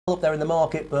up there in the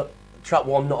market, but trap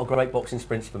one, not a great boxing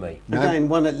sprints for me. No. Again,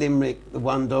 one at Limerick, the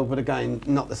one dog, but again,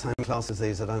 not the same class as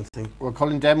these, I don't think. Well,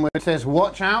 Colin Denwood says,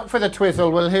 watch out for the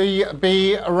Twizzle. Will he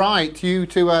be right? You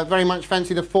two very much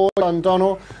fancy the 4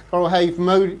 Dundonald. HOVE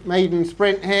maiden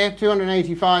sprint here,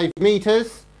 285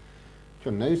 metres.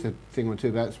 John knows a thing or two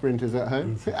about sprinters at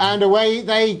home. And away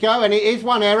they go, and it is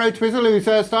one Aero Twizzle who's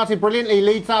started brilliantly,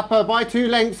 leads up by 2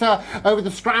 lengths over the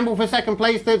scramble for second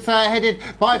place that's headed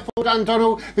by 4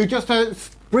 Dundonald, who just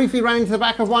briefly ran into the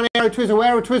back of one Aero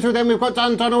Twizzle, then we've got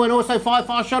Dundonald and also 5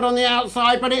 Far Shot on the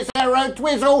outside, but it's Aero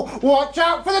Twizzle. Watch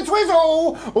out for the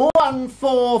Twizzle! 1,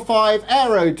 4, 5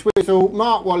 Aero Twizzle.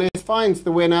 Mark Wallace finds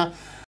the winner.